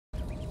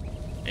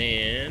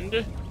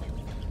And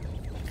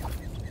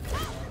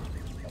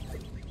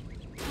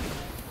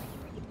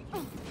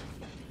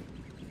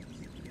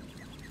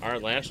our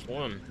last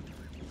one.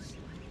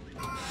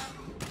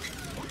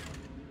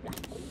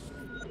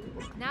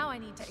 Now I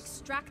need to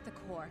extract the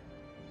core.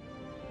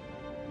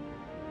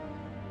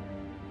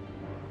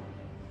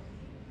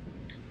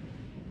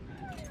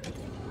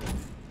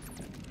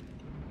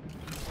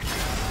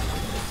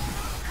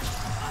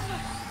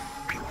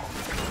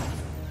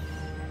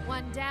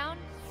 One down,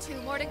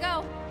 2 more to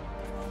go.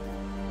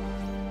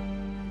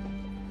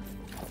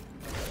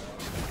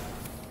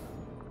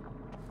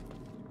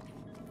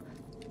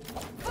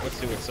 Let's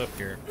see what's up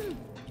here.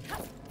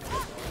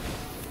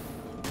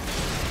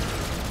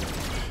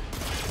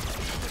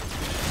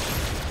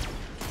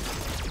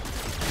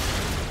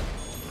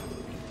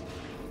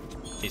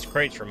 These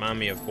crates remind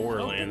me of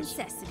Borderlands.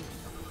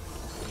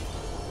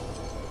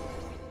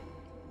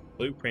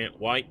 Blueprint,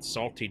 white,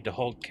 salty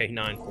dog,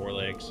 canine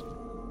forelegs.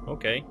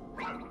 Okay.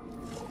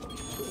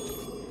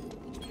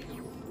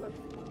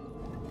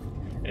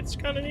 It's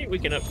kind of neat. We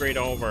can upgrade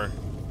all of our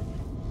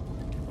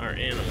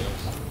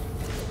animals.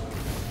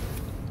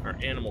 Our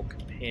animal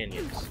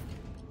companions.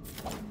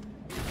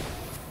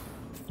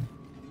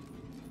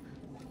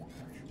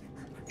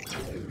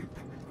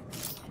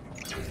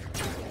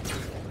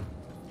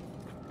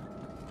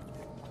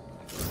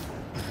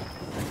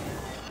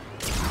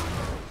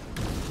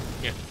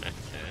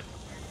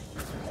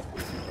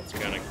 That's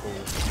kind of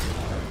cool.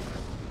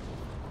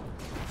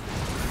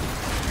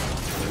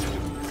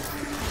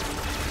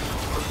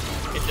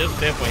 It just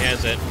definitely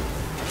has that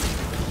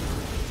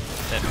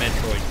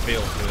Metroid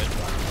feel to it.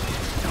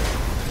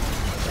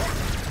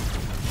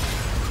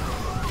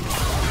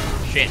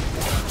 Shit.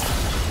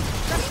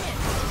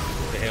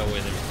 The hell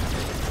with him.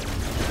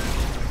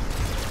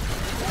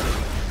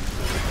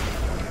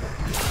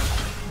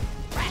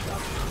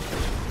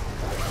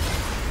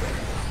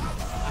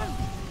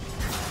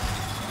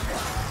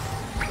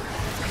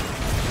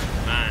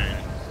 Mine.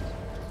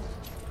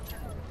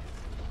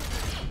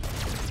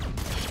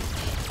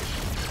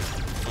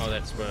 Oh,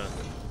 that's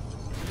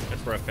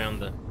where I found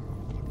the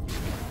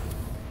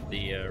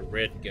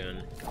red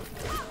gun.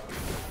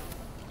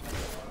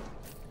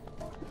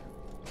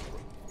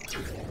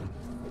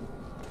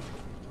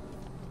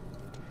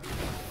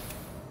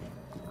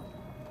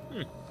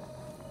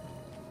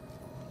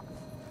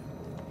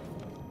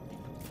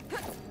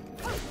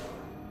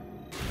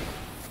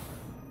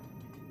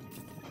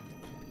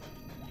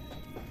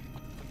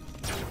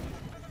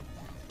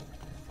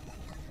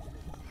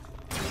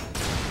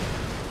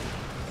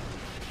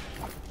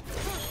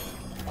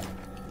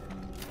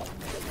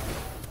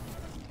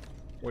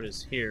 What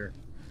is here?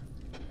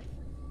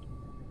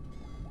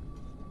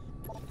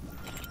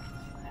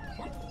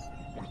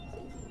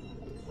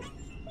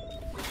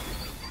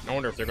 I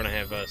wonder if they're gonna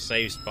have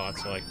save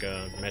spots like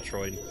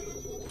Metroid.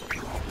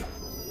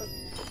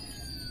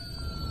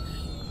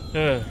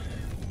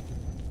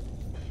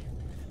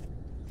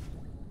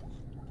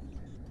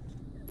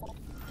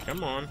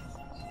 Come on.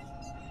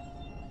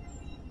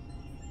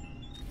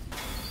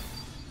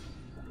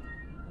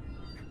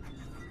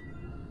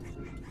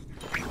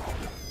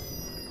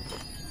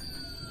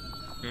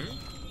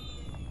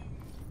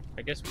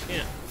 I guess we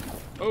can't.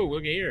 Oh,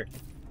 look at here.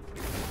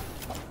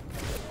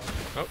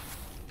 Oh.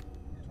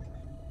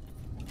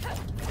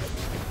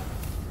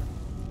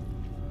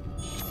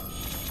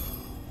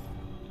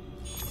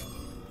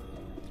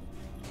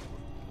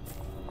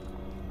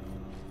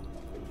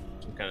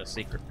 Some kind of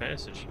secret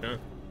passage, huh?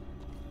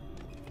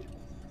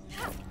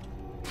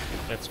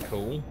 That's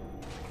cool.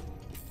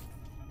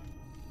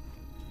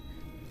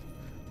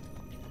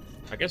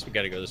 I guess we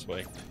gotta go this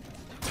way.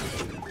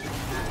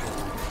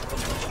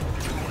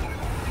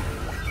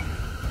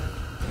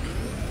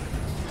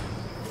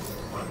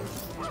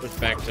 Switch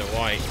back to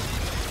white.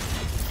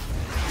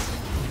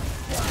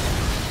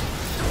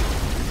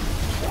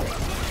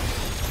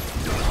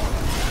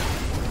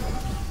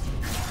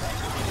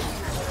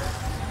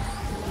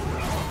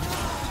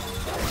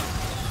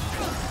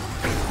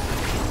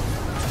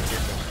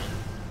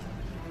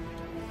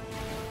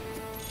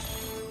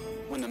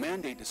 When the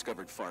Mandate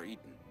discovered Far Eden,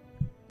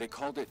 they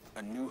called it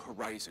a new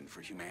horizon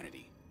for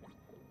humanity.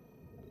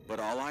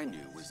 But all I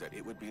knew was that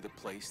it would be the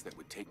place that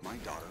would take my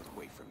daughter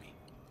away from me.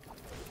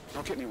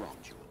 Don't get me wrong,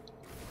 Jewel.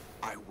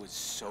 I was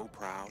so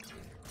proud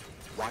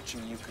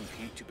watching you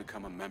compete to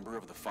become a member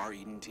of the Far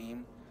Eden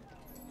team,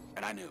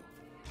 and I knew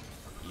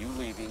you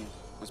leaving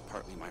was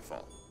partly my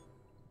fault.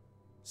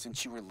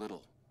 Since you were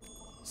little,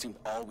 it seemed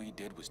all we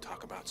did was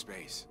talk about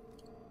space,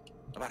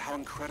 about how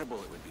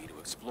incredible it would be to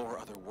explore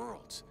other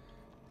worlds.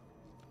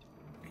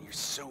 And you're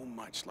so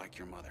much like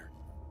your mother.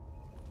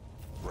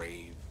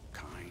 Brave,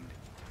 kind,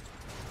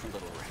 a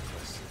little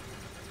reckless.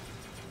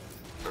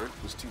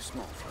 Earth was too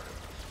small for her.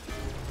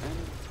 And,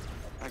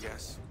 I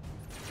guess,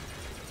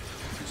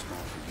 too small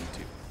for you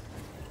too.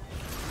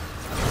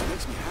 What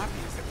makes me happy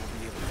is that we'll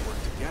be able to work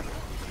together,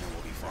 even though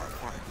we'll be far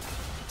apart.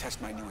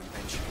 Test my new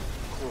invention,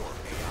 Core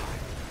AI.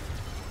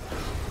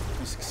 If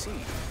we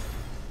succeed,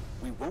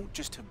 we won't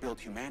just have built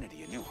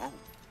humanity a new home.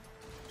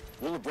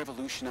 We'll have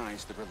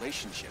revolutionized the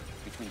relationship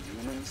between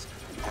humans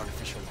and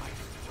artificial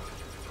life.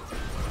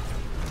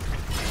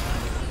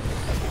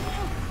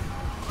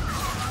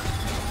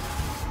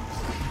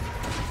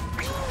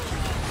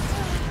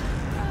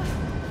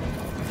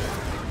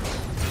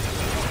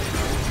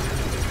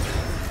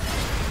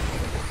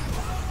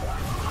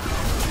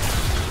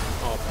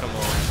 Oh, come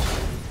on.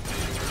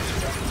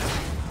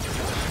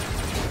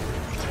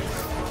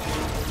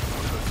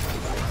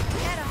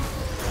 Get him.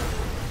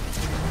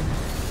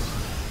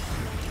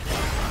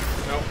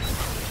 Nope.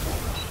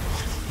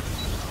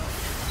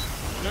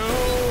 No!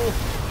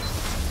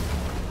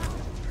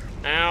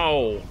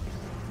 Ow!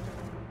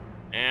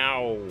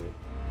 Ow!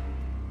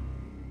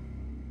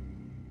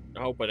 I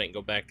hope I didn't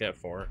go back that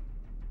far.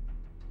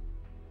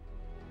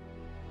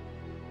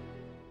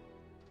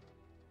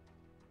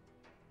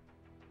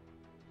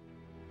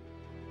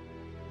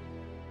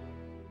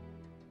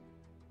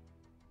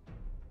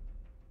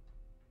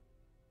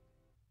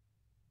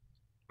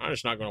 I'm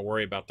just not going to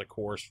worry about the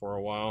course for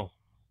a while.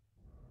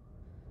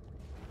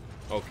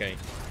 Okay.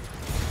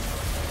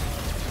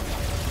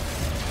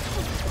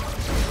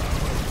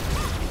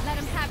 Let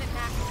him have it,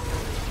 Mac.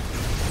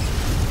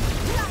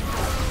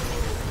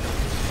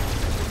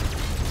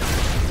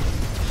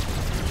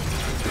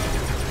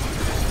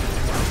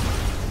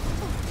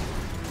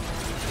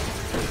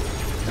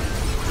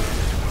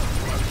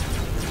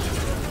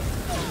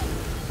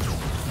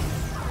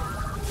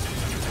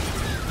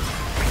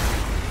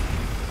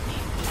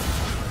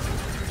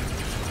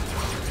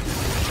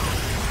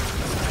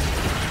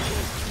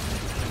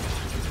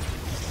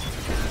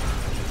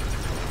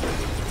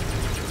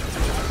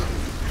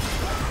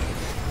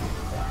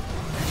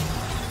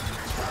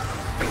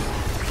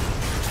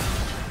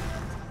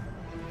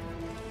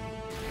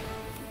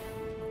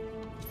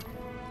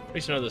 At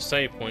least I know the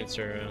save points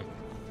are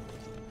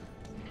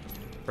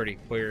pretty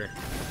clear.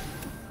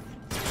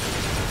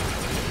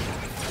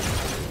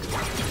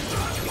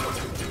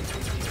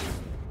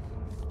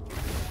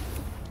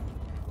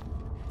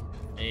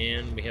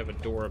 And we have a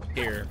door up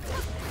here.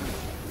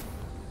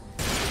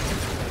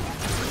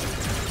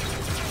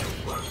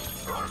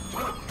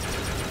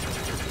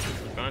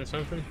 Find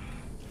something?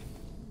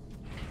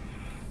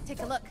 Take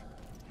a look.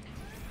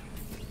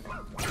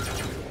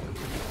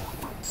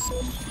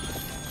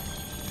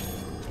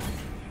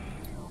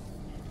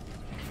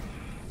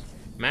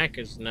 Mac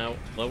is now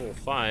level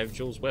 5.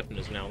 Jules' weapon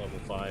is now level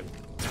 5.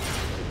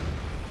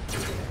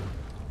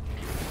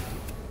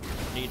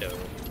 Neato.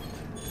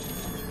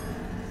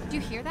 Do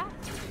you hear that?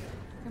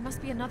 There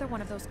must be another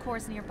one of those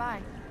cores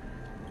nearby.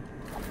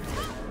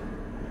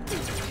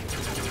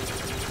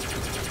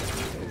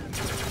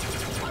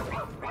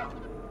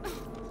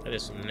 That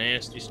is some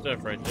nasty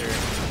stuff right there.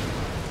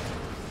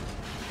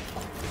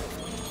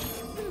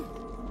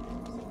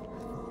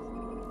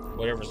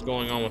 Whatever's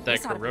going on with that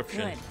This ought to be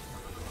corruption. good.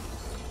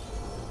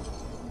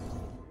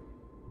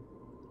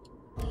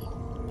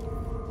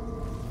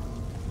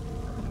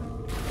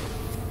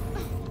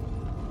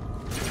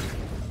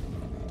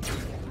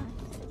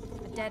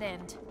 A dead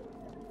end.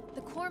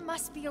 The core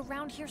must be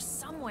around here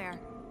somewhere.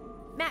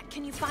 Matt,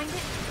 can you find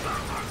it?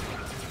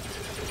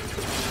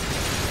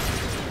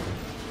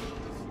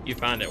 You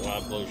find it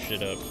while I blow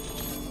shit up.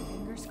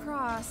 Fingers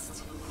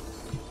crossed.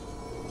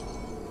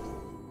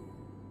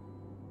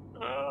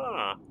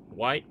 Ah,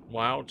 white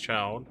wild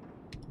child.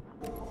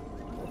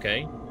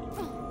 Okay.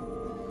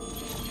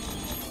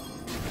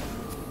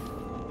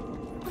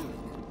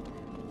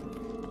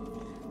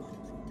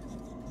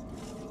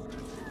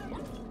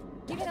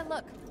 Give it a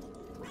look.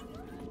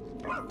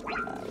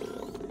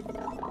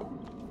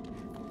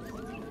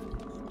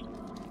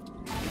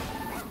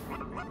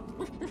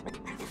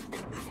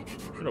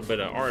 A little bit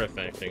of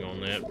artifacting on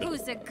that, but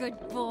Who's a good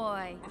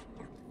boy?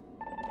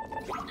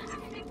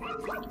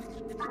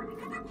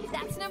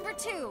 That's number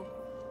 2.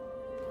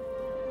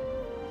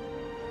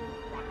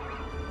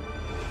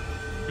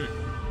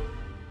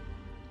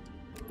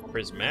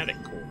 prismatic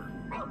core.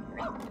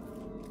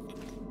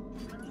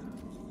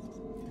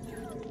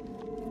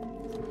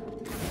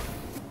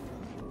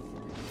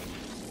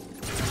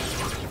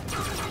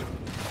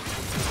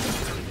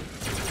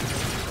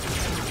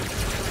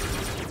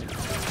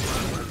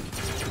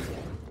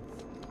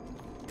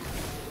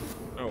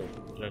 Oh,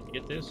 did I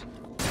get this?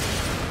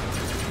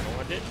 No,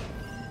 I didn't.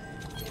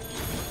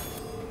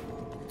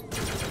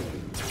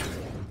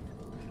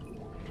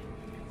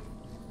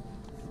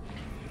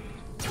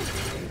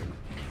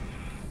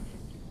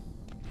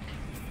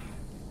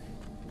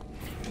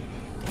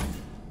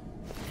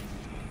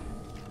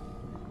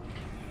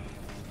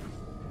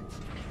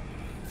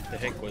 The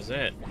heck was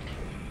that?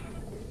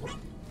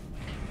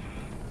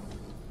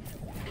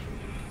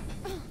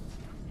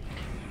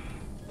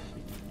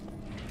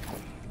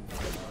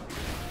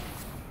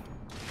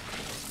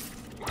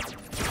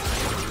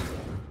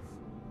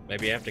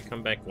 Maybe I have to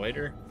come back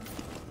later?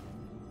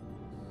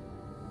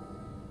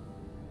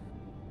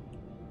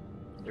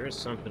 There is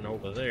something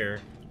over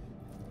there.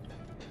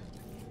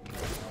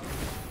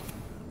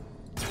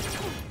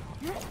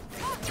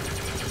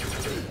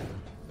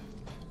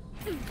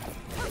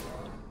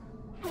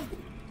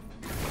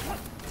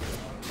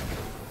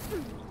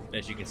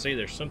 As you can see,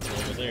 there's something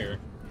over there.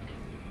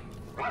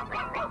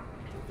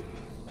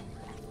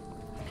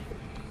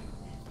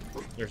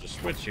 There's a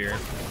switch here.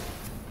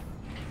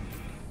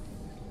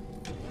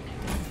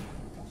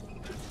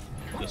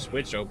 The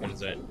switch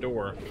opens that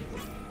door,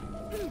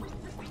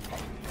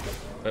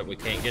 but we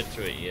can't get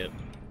to it yet.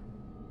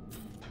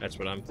 That's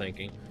what I'm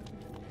thinking.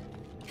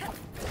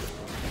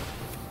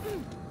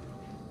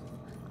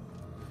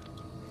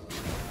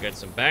 Got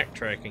some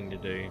backtracking to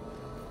do.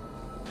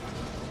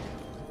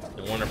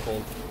 The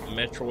wonderful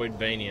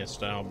Metroidvania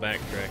style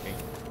backtracking.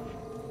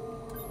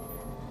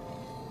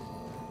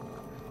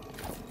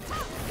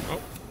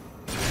 Oh.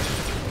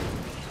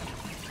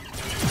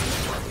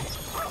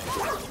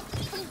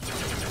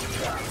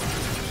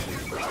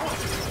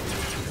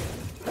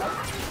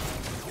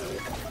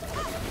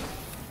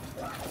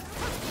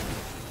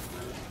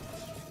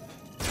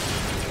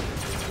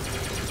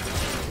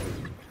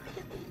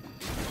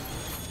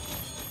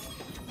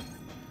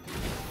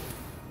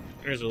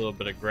 There's a little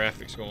bit of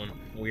graphics going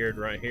weird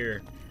right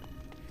here.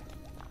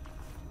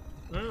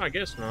 No, I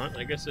guess not.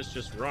 I guess it's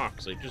just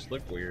rocks. They just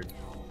look weird.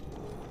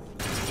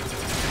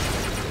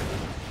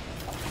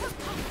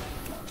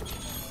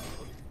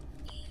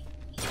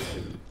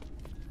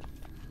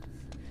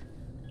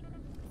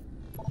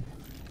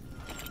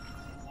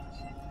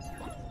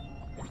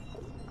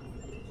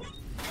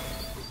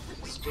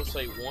 Still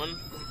say 1.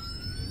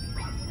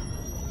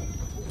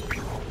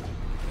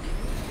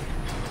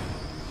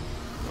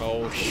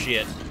 Oh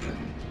shit.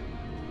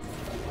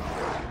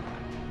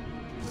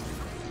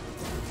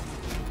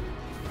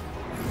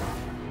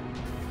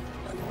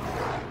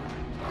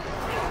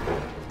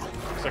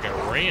 Looks like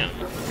a ram.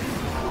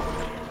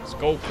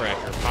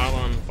 Skullcracker,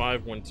 Pylon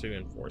 512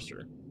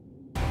 Enforcer.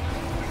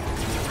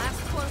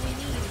 Last core we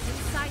need is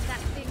inside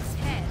that thing's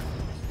head.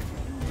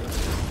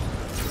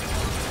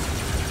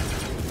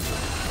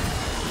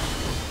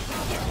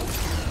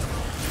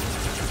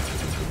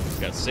 It's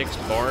got 6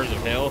 bars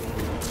of health.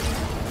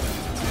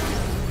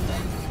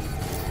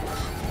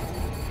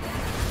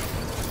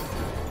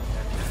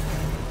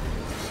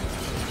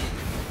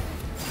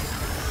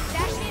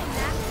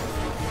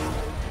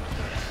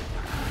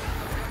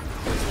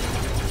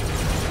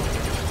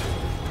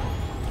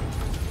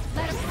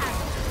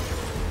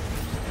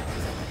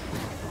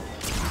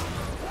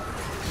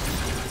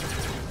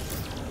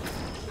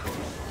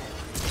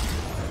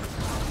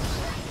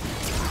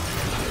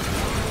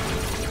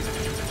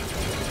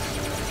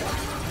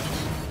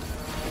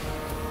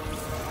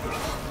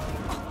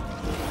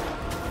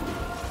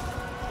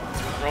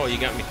 Oh, you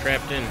got me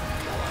trapped in.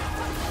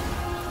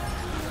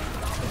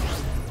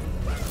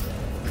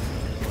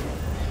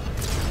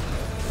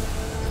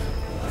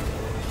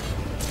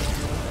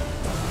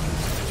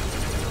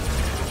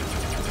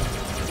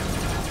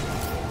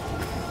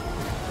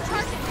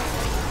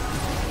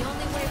 The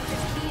only way we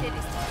can beat it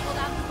is to pull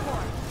out the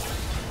core.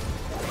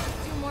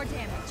 Do more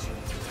damage.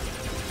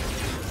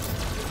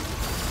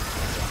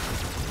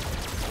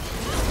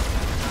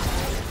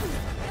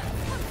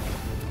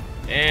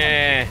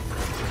 Eh.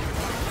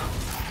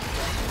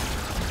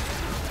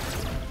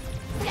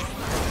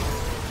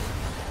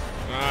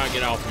 Ah,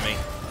 get off of me.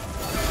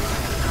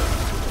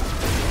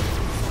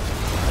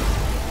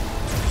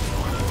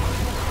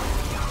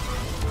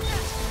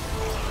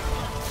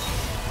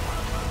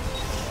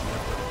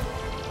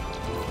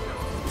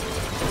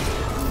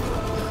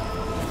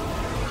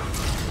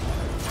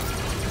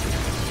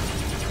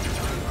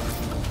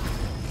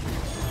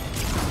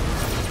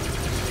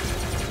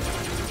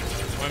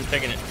 I'm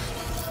taking it.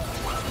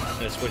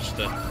 Let's switch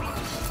the.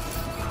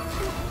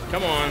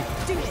 Come on.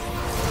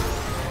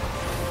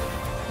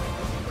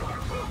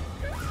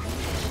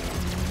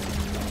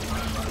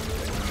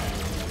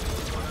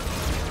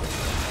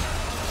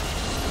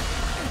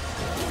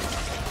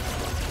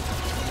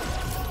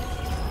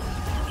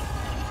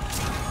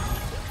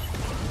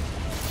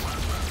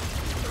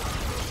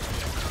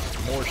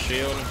 More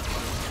shield.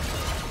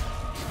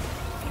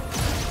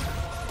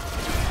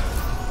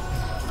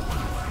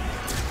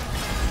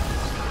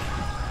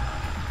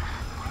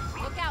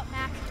 Look out,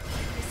 Mac.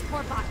 This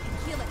core bot can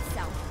heal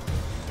itself.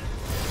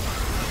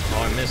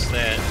 Oh, I missed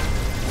that.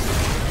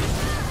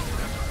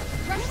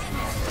 Rush in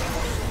there.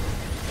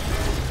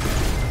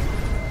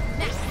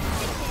 Mac,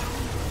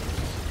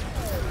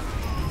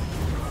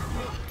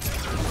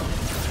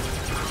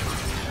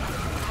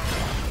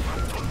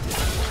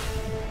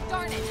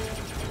 darn it.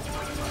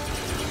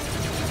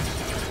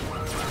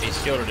 He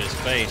shielded his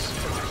face.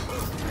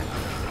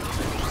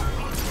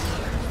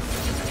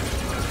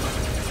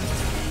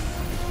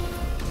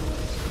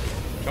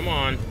 Come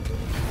on.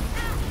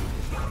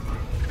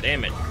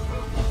 Damn it.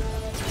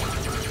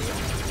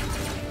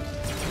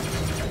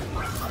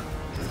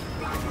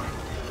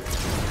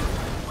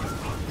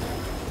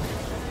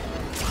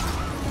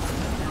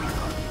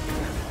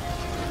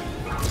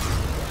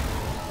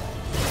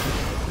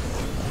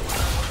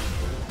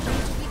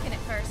 Weaken it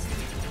first.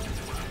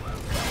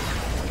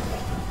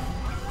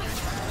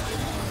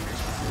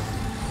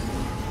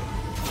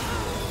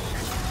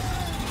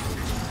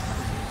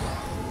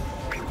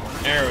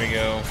 There we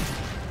go.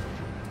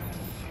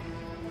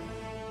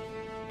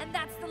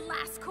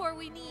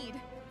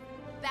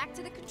 back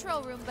to the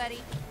control room, buddy.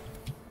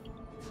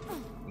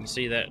 You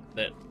see that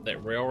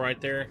rail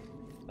right there?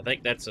 I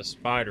think that's a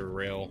spider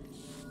rail.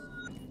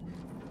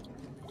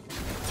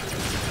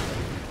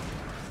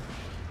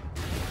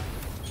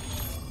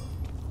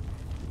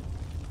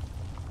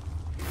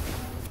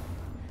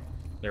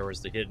 There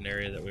was the hidden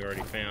area that we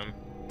already found.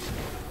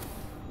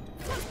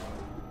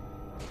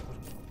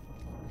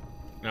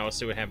 Now let's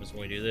see what happens when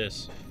we do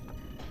this.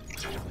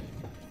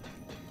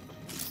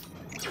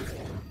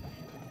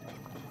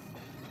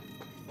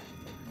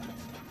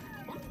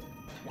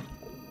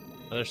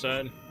 Other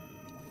side.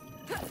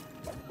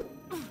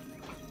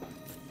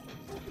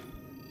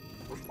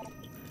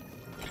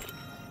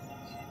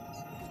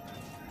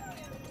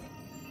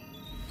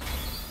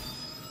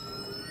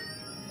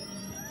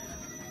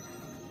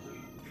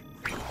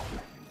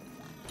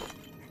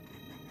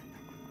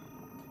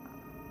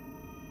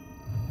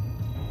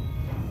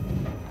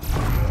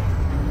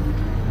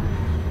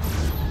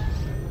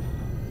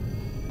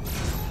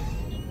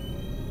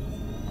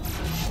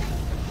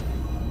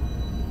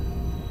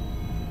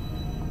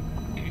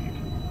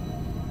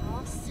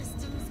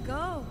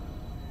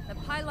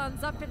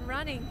 Pylon's up and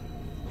running.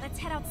 Let's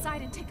head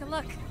outside and take a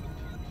look.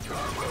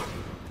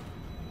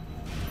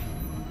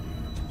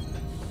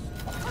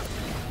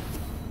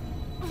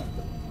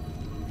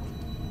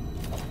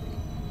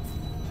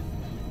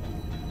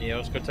 Yeah,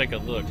 let's go take a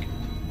look.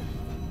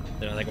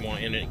 Then I think I'm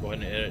gonna end it, go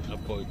ahead and edit and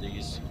upload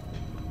these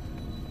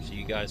so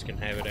you guys can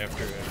have it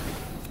after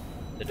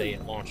the day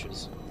it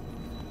launches.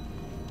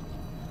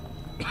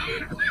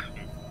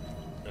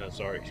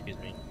 Sorry, excuse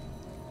me.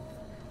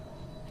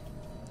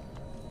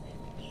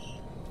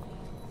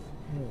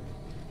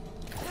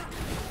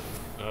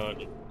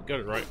 Got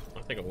it right.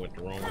 I think I went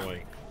the wrong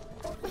way.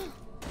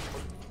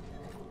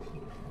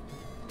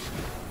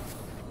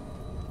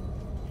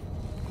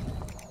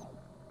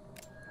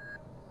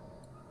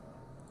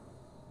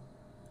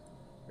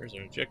 There's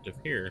an objective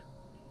here.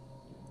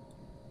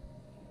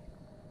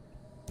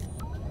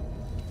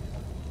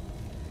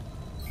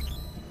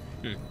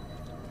 I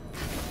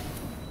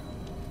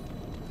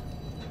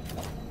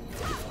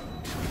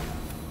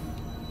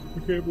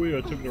can't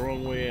believe I took the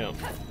wrong way out.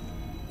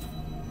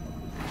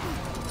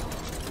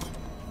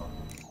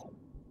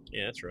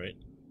 Yeah, that's right.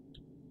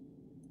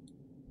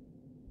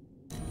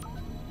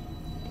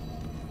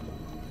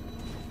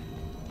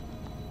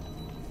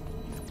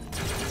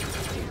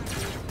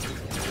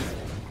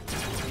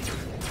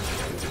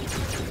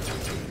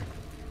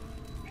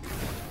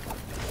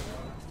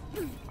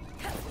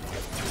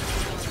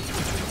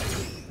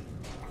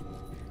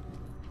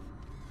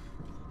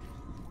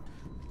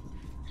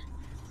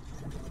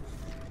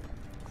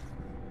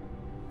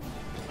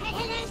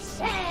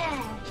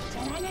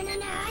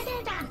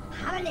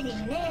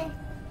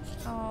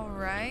 All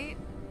right.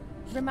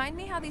 Remind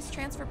me how these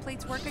transfer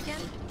plates work again?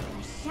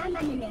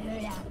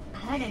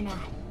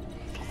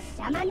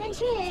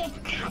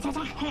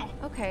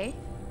 Okay.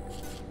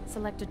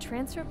 Select a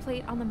transfer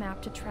plate on the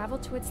map to travel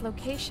to its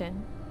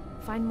location.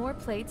 Find more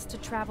plates to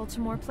travel to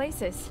more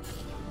places.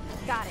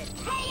 Got it.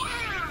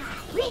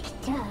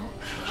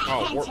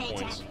 Oh, warp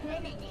points.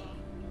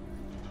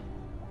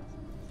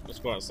 Let's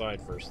go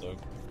outside first, though.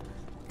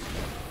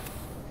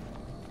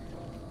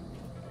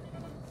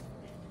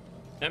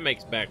 That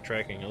makes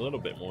backtracking a little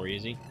bit more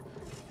easy.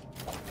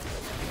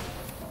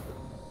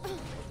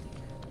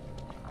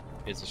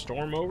 Is the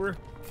storm over?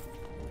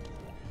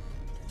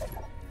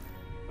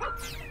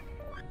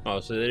 Oh,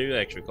 so they do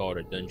actually call it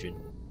a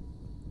dungeon.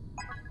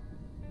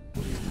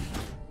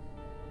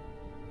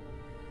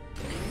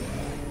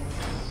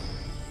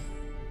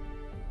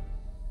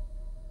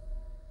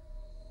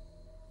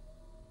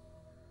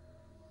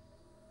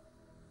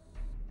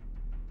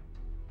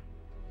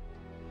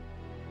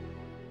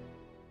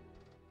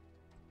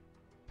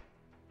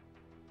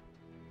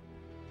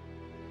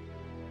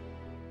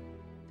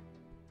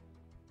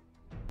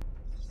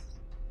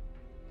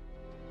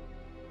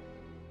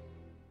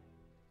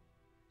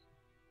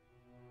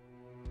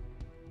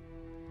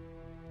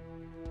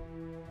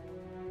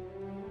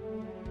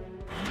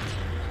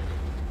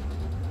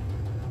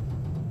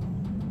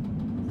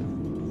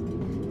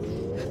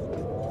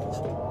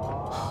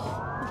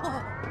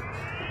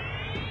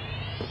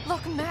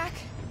 Look, Mac!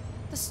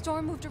 The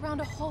storm moved around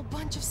a whole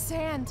bunch of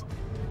sand.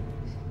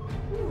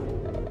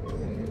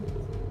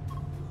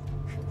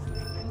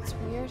 It's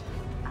weird.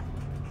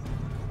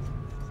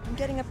 I'm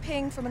getting a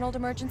ping from an old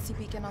emergency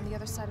beacon on the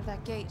other side of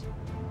that gate.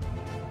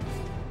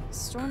 The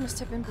storm must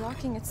have been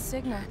blocking its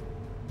signal.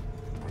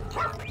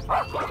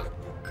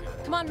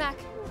 Come on, Mac.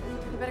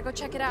 You better go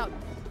check it out.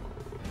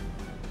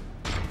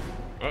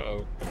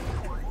 Uh-oh.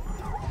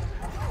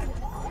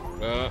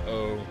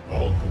 Uh-oh.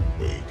 All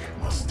who wake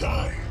must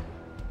die.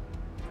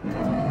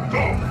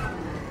 Go!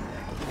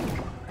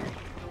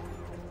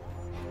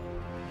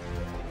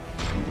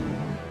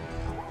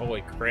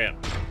 Holy crap.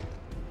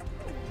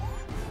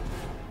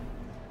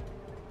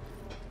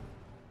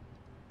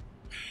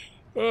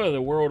 Oh,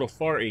 the world of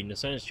Far Eden. The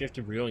sun has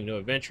shifted, revealing new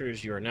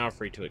adventures you are now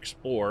free to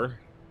explore.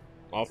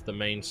 off the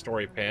main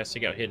story path,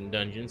 seek out hidden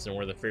dungeons and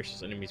where the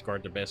fiercest enemies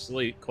guard the best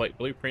loot. Collect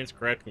blueprints,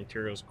 craft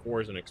materials,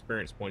 cores, and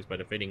experience points by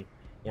defeating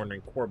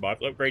wandering core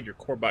bots. Upgrade your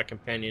core bot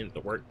companion at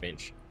the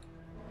workbench.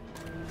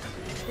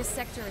 This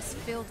sector is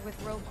filled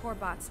with rogue core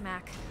bots,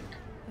 Mac.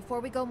 Before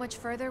we go much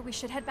further, we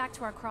should head back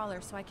to our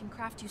crawler so I can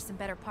craft you some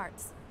better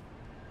parts.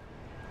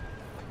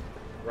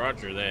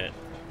 Roger that.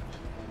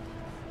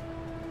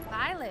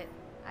 Violet,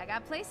 I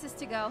got places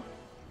to go.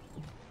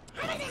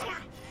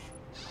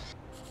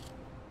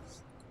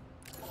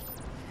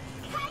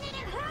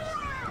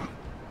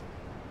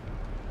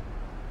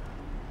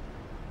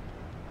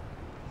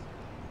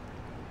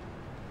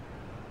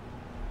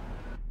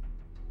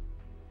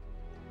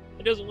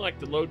 It doesn't look like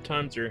the load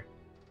times are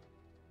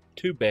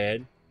too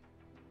bad.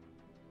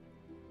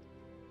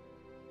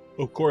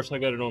 Of course, I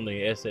got it on the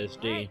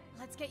SSD. All right,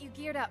 let's get you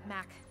geared up,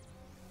 Mac.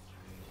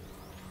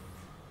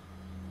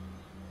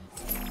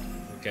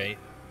 Okay.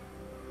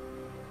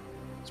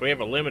 So we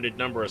have a limited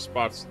number of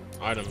spots,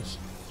 items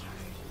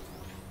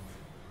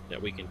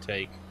that we can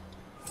take.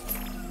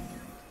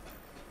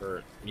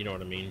 Or, you know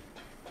what I mean.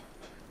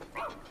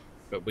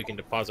 But we can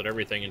deposit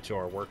everything into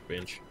our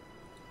workbench.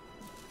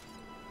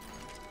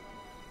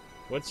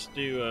 Let's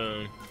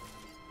do,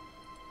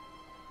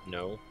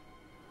 no.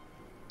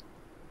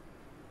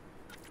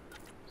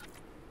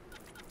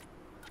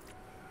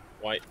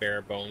 White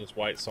bare bones,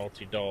 white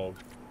salty dog.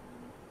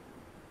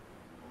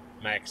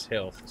 Max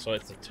health, so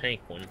it's a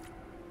tank one.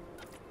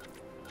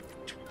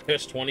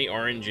 Just 20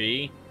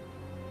 RNG.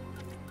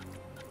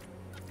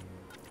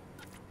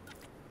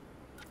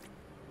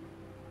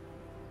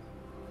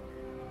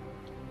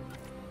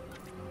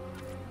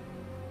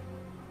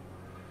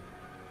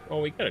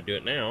 Well, we gotta do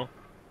it now.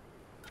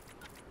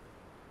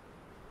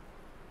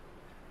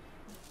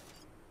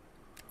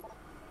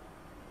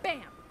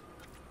 Bam!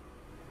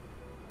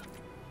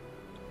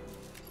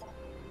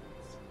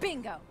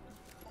 Bingo!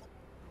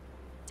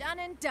 Done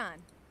and done.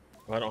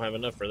 Well, I don't have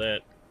enough for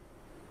that.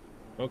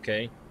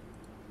 Okay.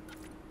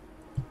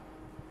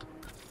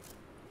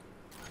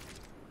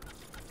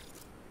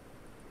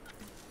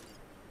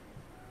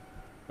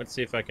 Let's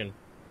see if I can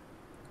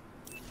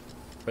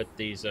put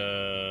these,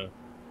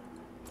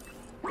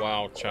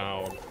 wild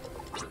child.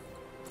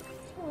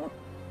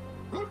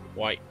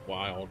 White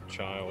wild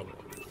child.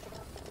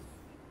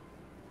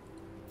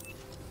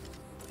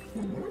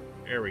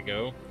 There we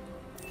go.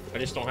 I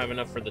just don't have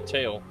enough for the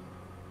tail.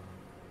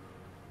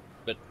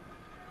 But,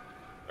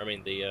 I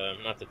mean the,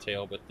 not the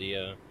tail, but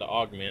the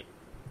augment.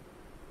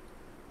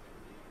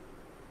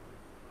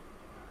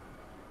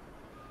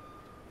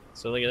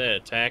 So look at that,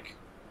 attack.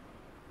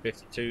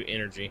 52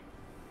 energy.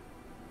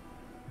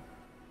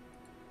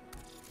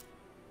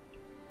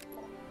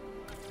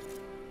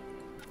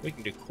 We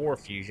can do core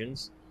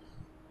fusions.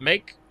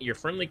 Make your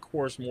friendly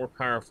cores more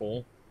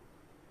powerful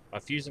by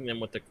fusing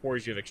them with the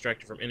cores you have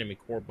extracted from enemy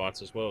core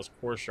bots as well as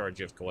core shards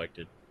you have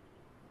collected.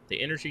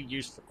 The energy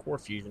used for core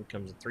fusion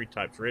comes in 3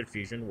 types. Red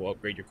fusion will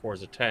upgrade your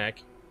core's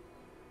attack,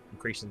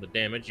 increasing the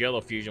damage.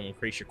 Yellow fusion will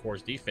increase your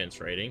core's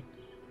defense rating.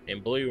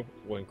 And blue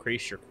will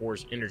increase your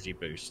core's energy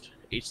boost.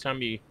 Each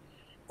time you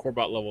core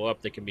bot level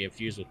up, they can be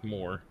infused with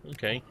more.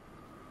 Okay.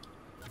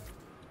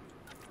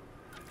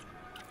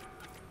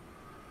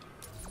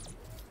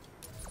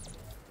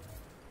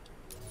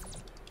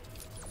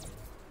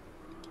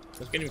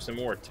 Let's get him some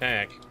more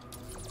attack.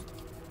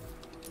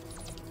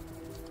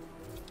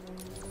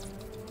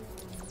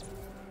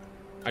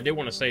 I did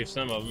want to save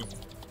some of them.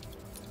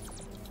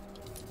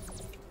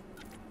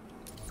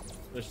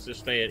 Let's just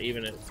stay at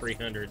even at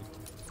 300.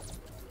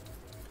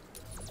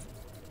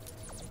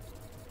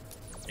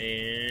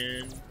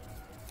 And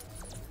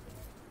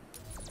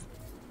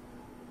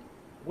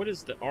what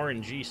is the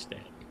RNG stat?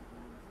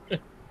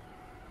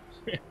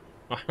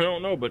 I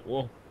don't know, but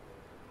we'll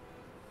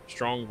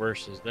strong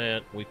versus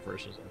that, weak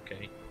versus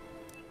okay.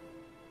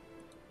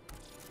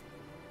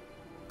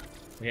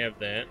 We have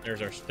that.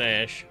 There's our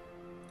stash.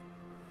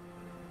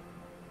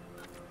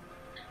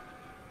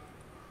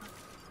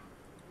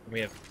 We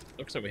have,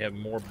 looks like we have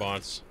more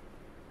bots.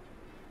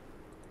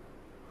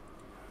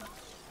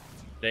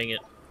 Dang it.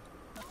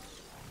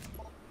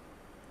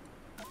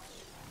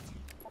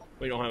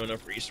 We don't have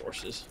enough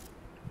resources.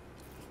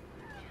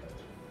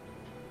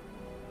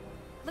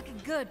 Looking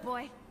good,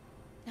 boy.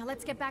 Now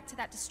let's get back to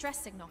that distress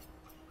signal.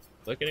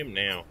 Look at him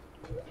now.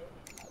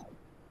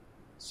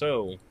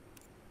 So,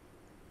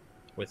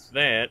 with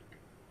that,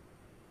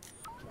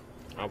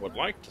 I would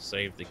like to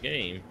save the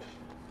game.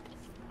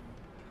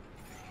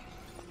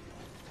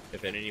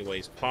 If in any way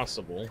is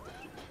possible.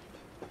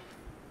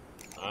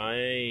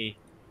 I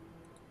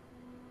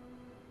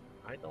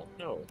don't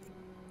know.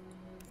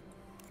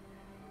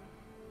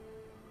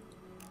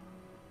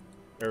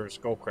 There's a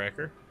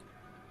Skullcracker.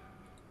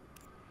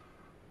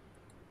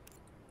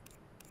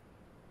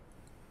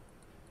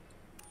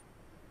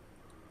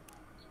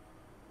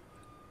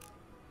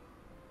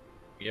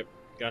 Yep,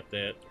 got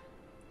that.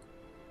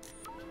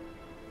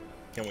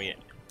 Can we...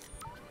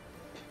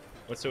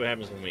 Let's see what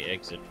happens when we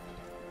exit.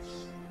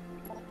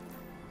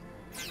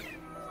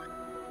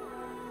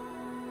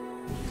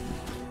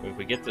 We If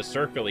we get the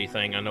circle-y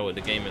thing, I know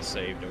the game is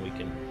saved and we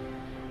can...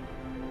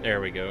 There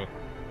we go.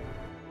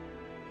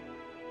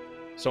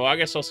 So I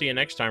guess I'll see you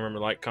next time. Remember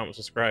to like, comment,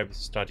 subscribe.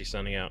 This is Tati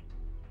signing out.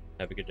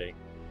 Have a good day.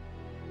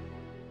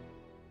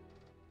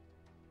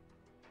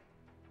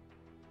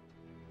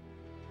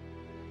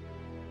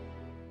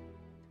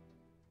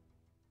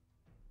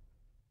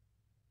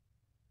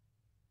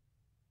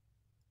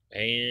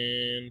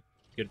 And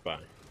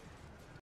goodbye.